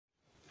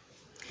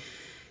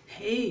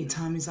Hey,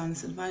 Tommie's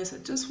Honest Advice. I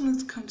just wanted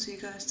to come to you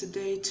guys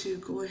today to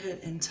go ahead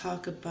and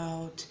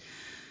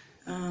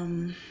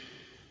um,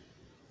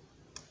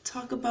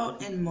 talk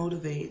about and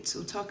motivate.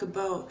 So talk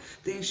about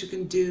things you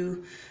can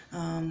do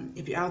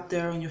if you're out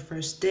there on your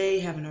first day,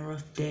 having a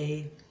rough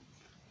day,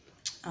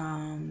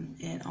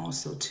 and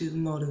also to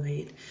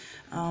motivate.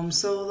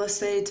 So let's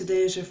say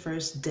today is your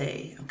first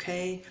day,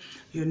 okay?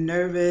 You're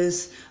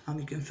nervous.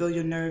 You can feel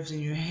your nerves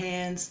in your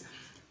hands.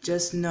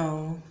 Just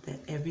know that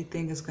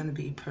everything is going to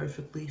be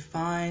perfectly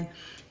fine.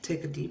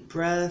 Take a deep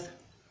breath,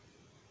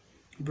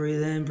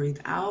 breathe in, breathe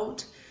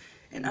out,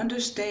 and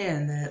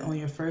understand that on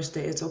your first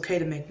day, it's okay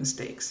to make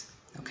mistakes,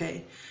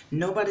 okay?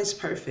 Nobody's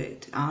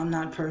perfect. I'm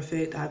not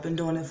perfect. I've been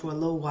doing it for a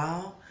little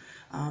while,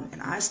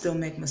 and I still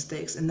make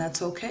mistakes, and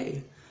that's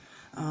okay.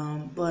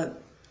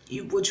 But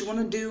what you want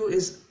to do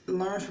is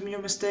learn from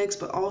your mistakes,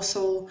 but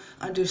also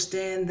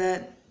understand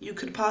that you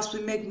could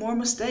possibly make more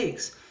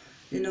mistakes.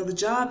 You know, the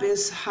job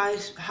is high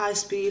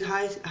speed,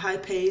 high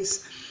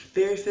pace,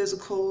 very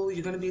physical.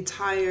 You're going to be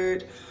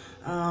tired,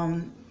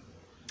 and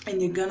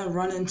you're going to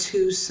run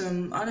into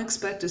some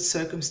unexpected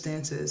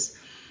circumstances.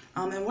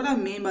 And what I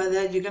mean by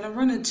that, you're going to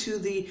run into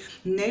the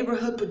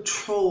neighborhood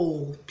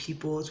patrol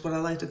people, is what I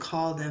like to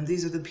call them.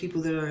 These are the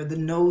people that are the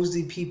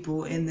nosy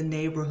people in the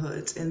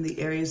neighborhoods, in the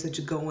areas that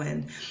you go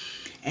in.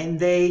 And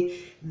they're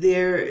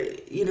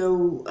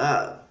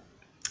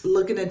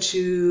looking at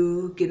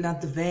you, getting out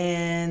the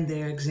van,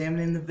 they're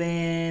examining the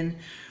van,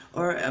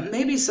 or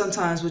maybe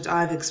sometimes, which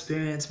I've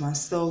experienced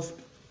myself,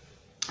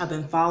 I've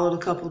been followed a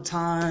couple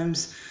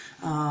times.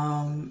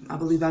 I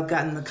believe I've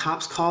gotten the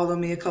cops called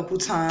on me a couple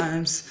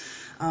times.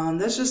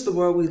 That's just the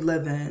world we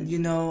live in, you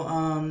know,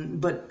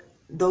 but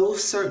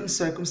those certain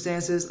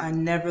circumstances, I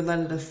never let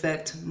it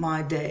affect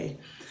my day.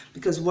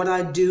 Because what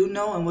I do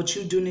know and what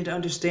you do need to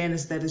understand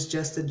is that it's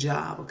just a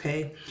job,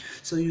 okay?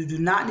 So you do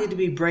not need to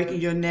be breaking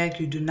your neck.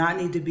 You do not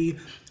need to be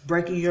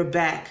breaking your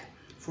back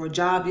for a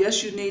job.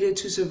 Yes, you need it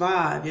to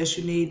survive. Yes,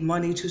 you need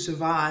money to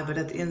survive. But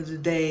at the end of the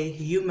day,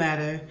 you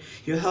matter,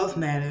 your health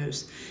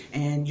matters,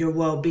 and your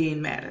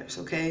well-being matters,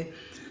 okay?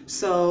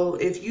 So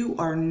if you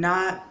are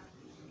not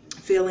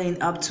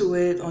feeling up to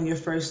it on your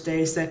first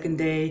day, second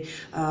day,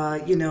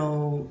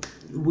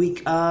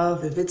 week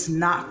of, if it's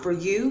not for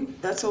you,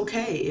 that's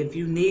okay. If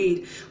you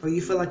need, or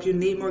you feel like you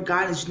need more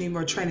guidance, you need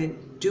more training,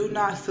 do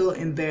not feel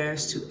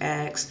embarrassed to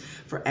ask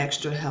for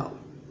extra help,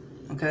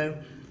 okay?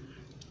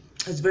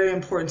 It's very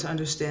important to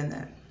understand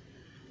that.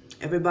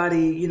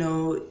 Everybody, you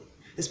know,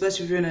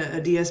 especially if you're in a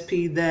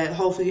DSP, that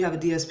hopefully you have a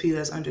DSP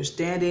that's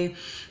understanding,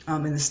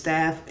 and the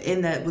staff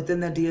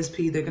within that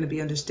DSP, they're going to be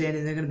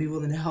understanding, they're going to be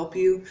willing to help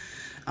you.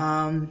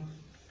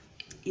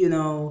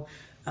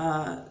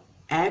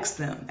 Ask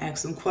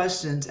them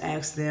questions,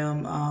 ask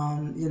them,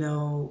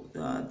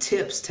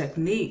 tips,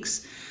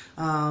 techniques.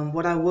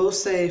 What I will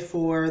say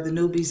for the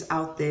newbies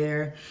out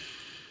there,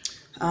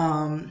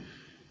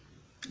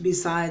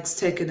 besides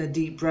taking a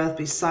deep breath,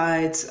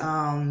 besides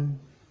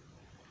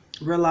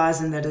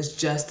realizing that it's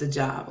just a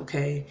job,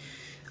 okay,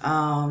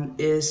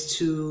 is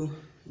to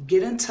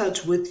get in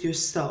touch with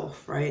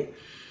yourself, right?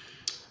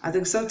 I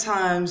think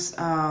sometimes,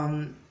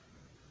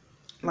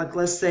 like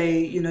let's say,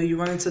 you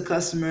run into a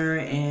customer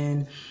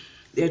and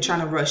they're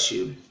trying to rush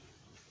you.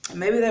 And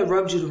maybe they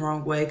rubbed you the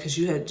wrong way because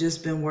you had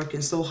just been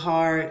working so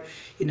hard.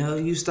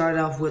 You started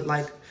off with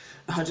like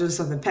 100 and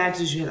something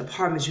packages, you had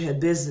apartments, you had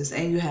business,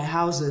 and you had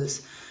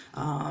houses,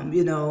 and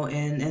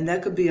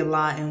that could be a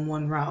lot in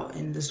one route.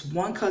 And this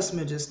one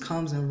customer just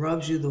comes and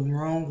rubs you the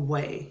wrong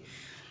way.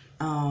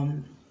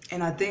 And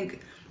I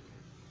think,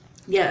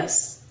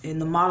 yes, in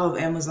the model of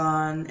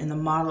Amazon, in the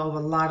model of a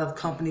lot of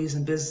companies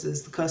and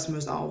businesses, the customer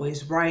is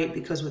always right,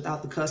 because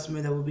without the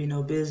customer, there would be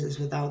no business.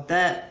 Without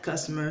that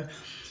customer,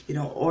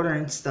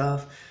 ordering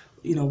stuff,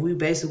 we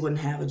basically wouldn't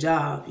have a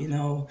job,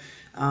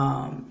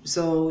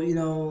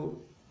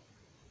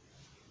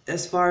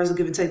 as far as a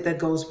give and take, that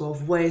goes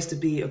both ways, to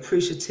be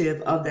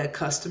appreciative of that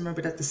customer.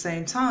 But at the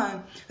same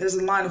time, there's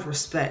a line of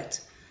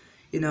respect,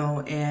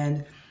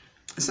 and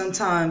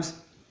sometimes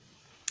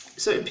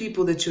certain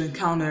people that you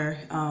encounter,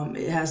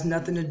 it has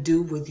nothing to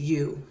do with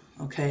you,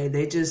 okay?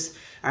 They just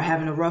are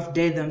having a rough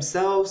day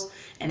themselves,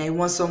 and they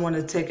want someone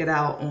to take it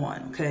out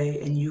on,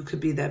 okay? And you could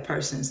be that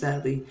person,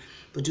 sadly.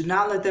 But do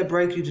not let that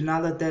break you. Do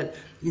not let that,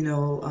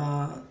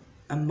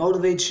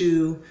 motivate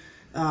you.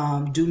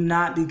 Do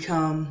not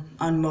become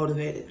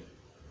unmotivated.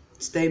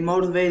 Stay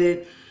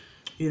motivated,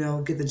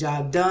 get the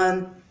job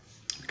done.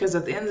 Because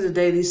at the end of the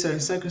day, these certain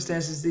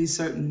circumstances, these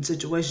certain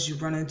situations you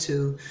run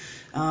into,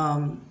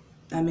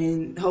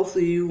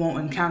 hopefully you won't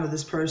encounter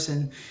this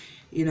person,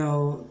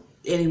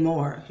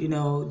 anymore.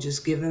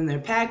 Just give them their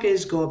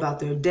package, go about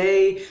their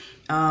day.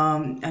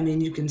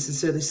 You can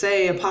sincerely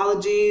say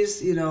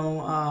apologies,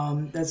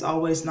 that's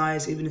always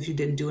nice, even if you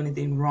didn't do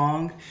anything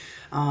wrong.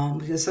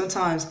 Because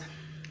sometimes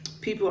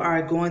people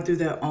are going through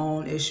their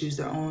own issues,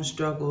 their own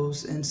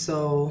struggles. And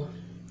so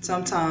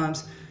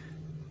sometimes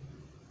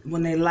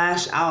when they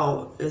lash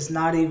out, it's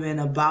not even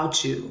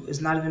about you.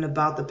 It's not even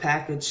about the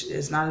package.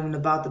 It's not even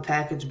about the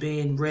package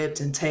being ripped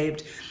and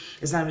taped.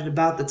 It's not even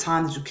about the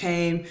time that you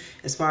came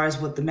as far as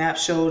what the map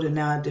showed and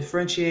now it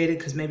differentiated,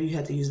 because maybe you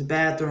had to use the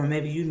bathroom or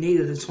maybe you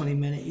needed a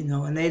 20-minute,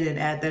 and they didn't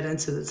add that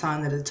into the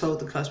time that it told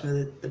the customer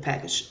that the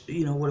package,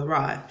 would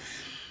arrive.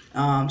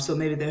 So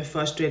maybe they're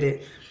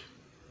frustrated,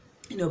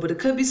 but it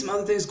could be some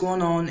other things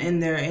going on in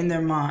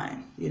their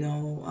mind,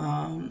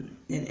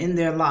 in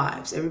their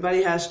lives.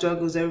 Everybody has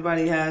struggles.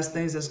 Everybody has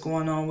things that's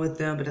going on with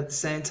them. But at the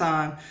same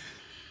time,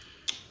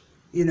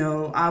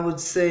 I would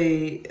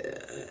say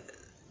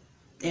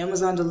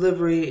Amazon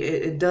delivery,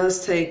 it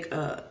does take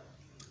a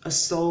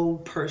soul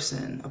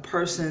person, a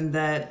person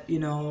that,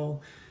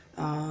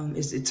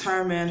 is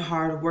determined,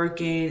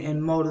 hardworking,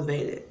 and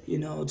motivated,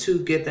 to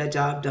get that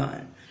job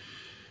done.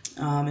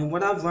 And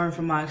what I've learned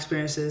from my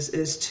experiences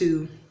is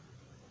to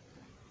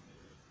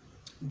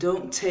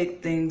don't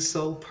take things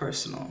so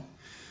personal.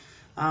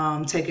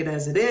 Take it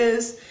as it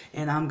is,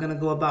 and I'm going to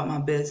go about my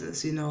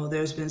business.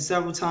 There's been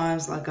several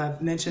times, like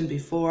I've mentioned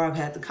before, I've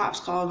had the cops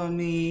called on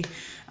me.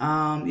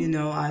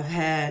 I've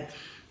had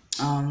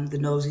the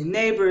nosy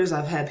neighbors.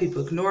 I've had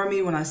people ignore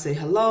me when I say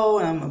hello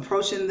and I'm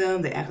approaching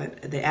them. They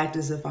act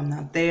as if I'm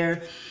not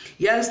there.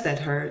 Yes, that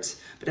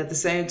hurts, but at the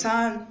same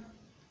time,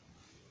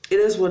 it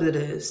is what it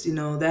is.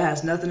 That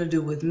has nothing to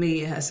do with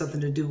me. It has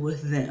something to do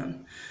with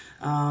them.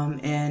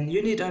 And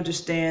you need to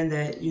understand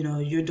that,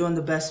 you're doing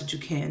the best that you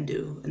can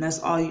do, and that's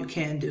all you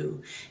can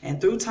do.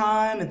 And through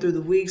time and through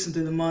the weeks and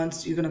through the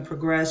months, you're going to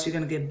progress, you're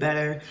going to get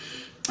better.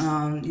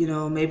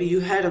 Maybe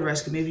you had a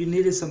rescue, maybe you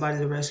needed somebody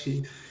to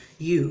rescue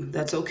you.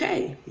 That's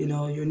okay.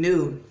 You're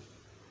new.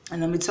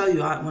 And let me tell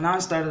you, when I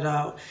started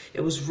out,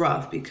 it was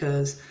rough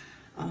because,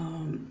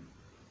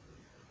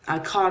 I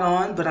caught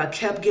on, but I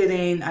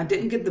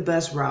didn't get the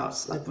best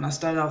routes. Like when I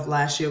started off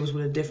last year, was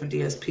with a different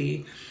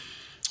DSP.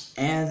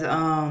 And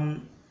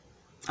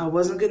I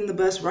wasn't getting the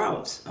best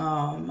routes.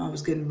 I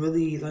was getting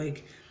really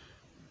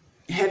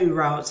heavy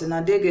routes, and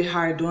I did get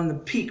hired during the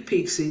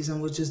peak season,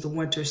 which is the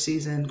winter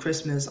season,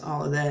 Christmas,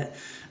 all of that.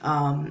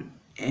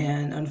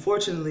 And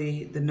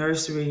unfortunately, the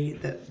nursery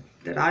that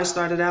I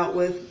started out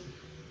with,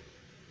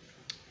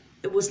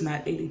 it was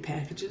not 80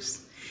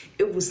 packages.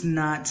 It was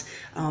not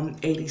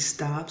 80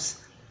 stops.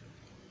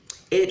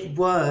 It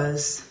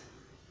was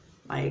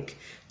like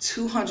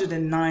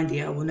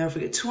 290, I will never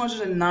forget,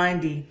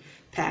 290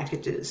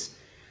 packages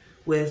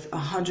with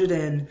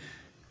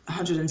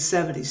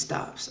 170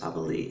 stops, I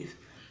believe.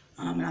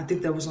 And I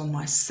think that was on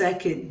my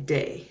second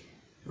day,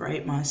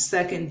 right? My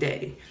second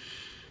day.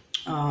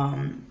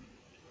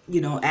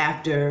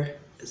 After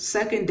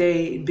second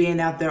day being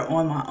out there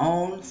on my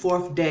own,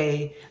 fourth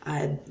day,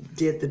 I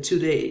did the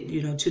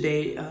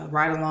two-day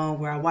ride along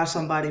where I watched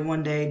somebody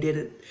one day, did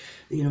it,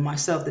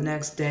 myself the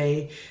next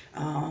day.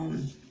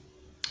 And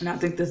I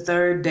think the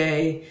third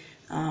day,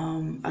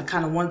 I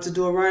kind of wanted to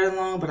do a ride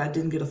along, but I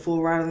didn't get a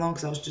full ride along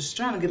because I was just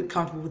trying to get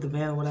comfortable with the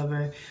van or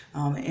whatever.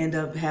 They end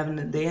up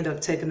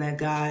taking that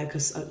guy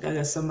because I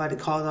guess somebody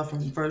called off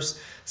from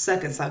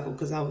second cycle,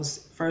 because I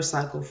was first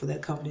cycle for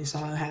that company. So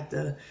I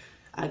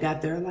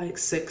got there like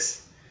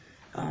 6,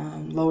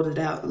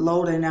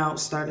 loading out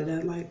started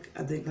at I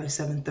think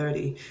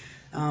 7:30.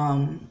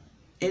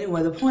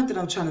 Anyway, the point that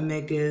I'm trying to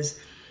make is,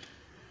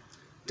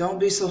 don't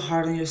be so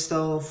hard on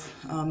yourself.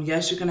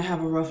 Yes, you're going to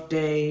have a rough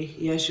day.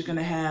 Yes, you're going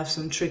to have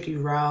some tricky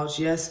routes.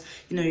 Yes,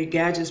 your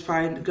gadget's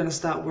probably going to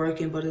stop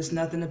working, but it's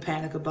nothing to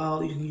panic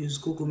about. You can use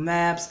Google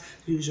Maps,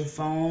 use your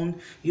phone,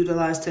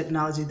 utilize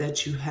technology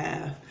that you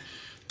have.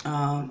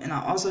 And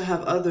I also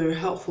have other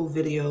helpful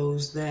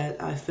videos that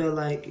I feel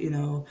like,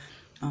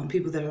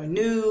 people are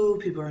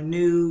new,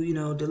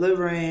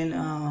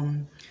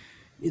 delivering,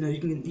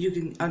 you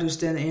can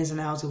understand the ins and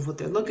outs of what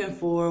they're looking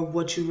for,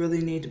 what you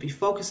really need to be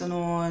focusing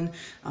on,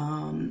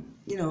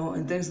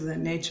 and things of that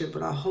nature.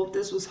 But I hope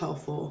this was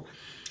helpful,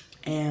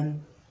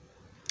 and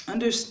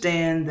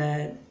understand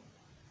that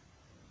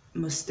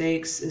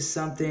mistakes is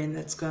something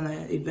that's going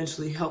to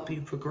eventually help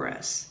you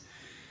progress.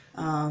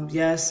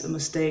 Yes, a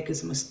mistake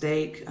is a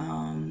mistake.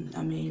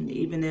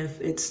 Even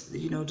if it's,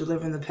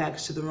 delivering the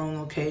package to the wrong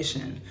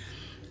location.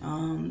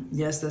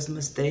 Yes, that's a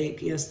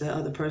mistake. Yes, the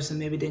other person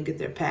maybe didn't get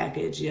their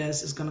package.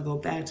 Yes, it's going to go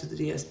back to the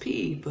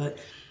DSP, but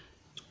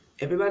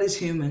everybody's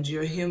humans.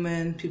 You're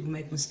human. People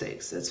make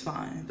mistakes. That's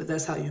fine. But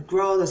that's how you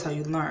grow. That's how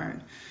you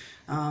learn.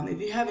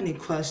 If you have any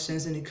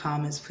questions, any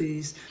comments,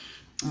 please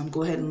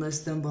go ahead and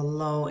list them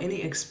below.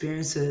 Any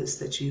experiences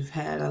that you've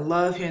had. I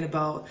love hearing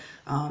about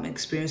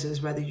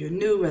experiences, whether you're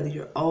new, whether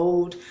you're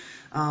old,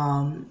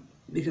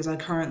 because I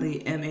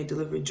currently am a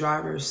delivery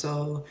driver.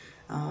 So,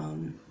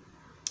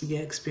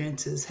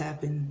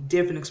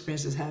 different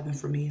experiences happen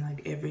for me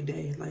every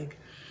day.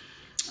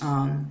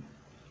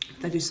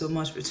 Thank you so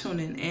much for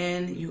tuning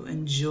in. You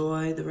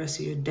enjoy the rest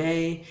of your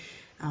day.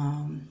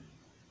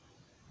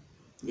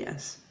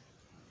 Yes.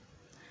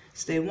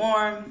 Stay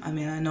warm. I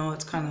know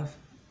it's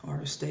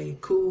or stay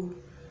cool.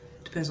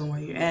 Depends on where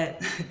you're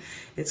at.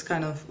 It's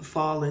kind of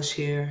fallish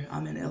here.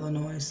 I'm in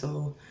Illinois,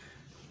 so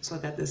I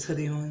got this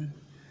hoodie on.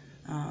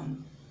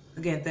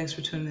 Again, thanks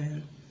for tuning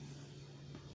in.